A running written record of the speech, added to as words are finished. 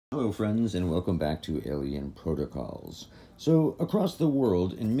Hello friends, and welcome back to Alien Protocols. So across the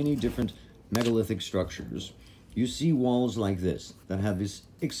world, in many different megalithic structures, you see walls like this that have this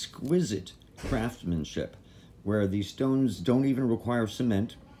exquisite craftsmanship where these stones don't even require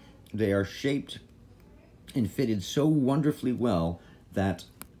cement. They are shaped and fitted so wonderfully well that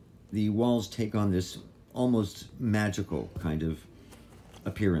the walls take on this almost magical kind of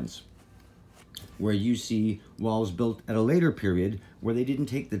appearance, where you see walls built at a later period where they didn't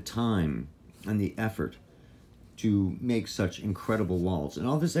take the time and the effort to make such incredible walls. And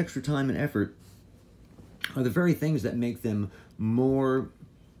all this extra time and effort are the very things that make them more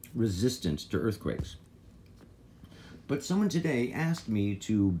resistant to earthquakes. But someone today asked me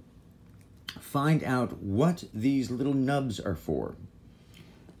to find out what these little nubs are for.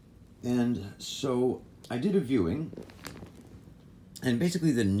 And so I did a viewing. And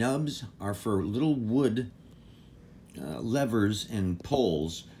basically the nubs are for little wood levers and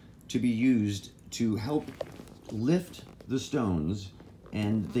poles to be used to help lift the stones,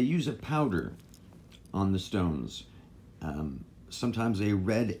 and they use a powder on the stones. Sometimes a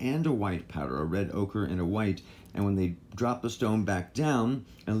red and a white powder, a red ochre and a white, and when they drop the stone back down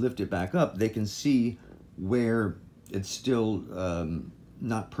and lift it back up, they can see where it's still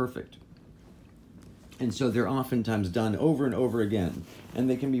not perfect. And so they're oftentimes done over and over again, and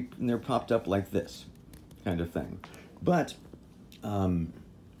they're popped up like this kind of thing. But, and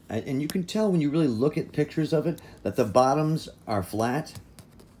you can tell when you really look at pictures of it that the bottoms are flat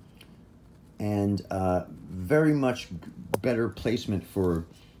and very much better placement for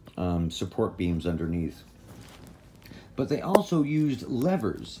support beams underneath. But they also used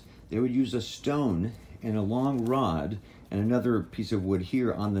levers. They would use a stone and a long rod and another piece of wood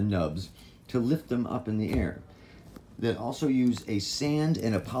here on the nubs to lift them up in the air. They also use a sand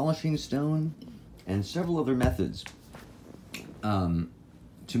and a polishing stone and several other methods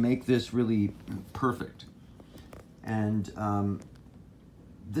to make this really perfect. And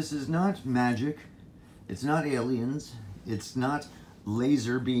this is not magic, it's not aliens, it's not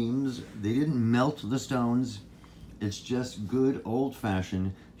laser beams, they didn't melt the stones, it's just good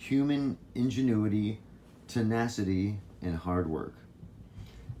old-fashioned human ingenuity, tenacity, and hard work.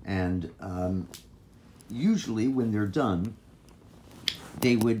 And usually when they're done,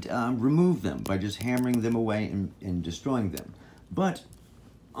 they would remove them by just hammering them away and destroying them. But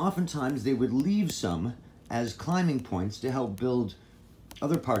oftentimes they would leave some as climbing points to help build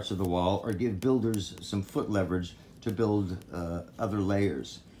other parts of the wall or give builders some foot leverage to build other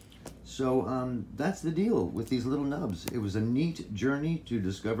layers. So that's the deal with these little nubs. It was a neat journey to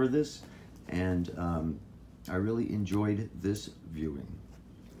discover this, and I really enjoyed this viewing.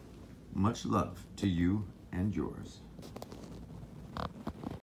 Much love to you and yours.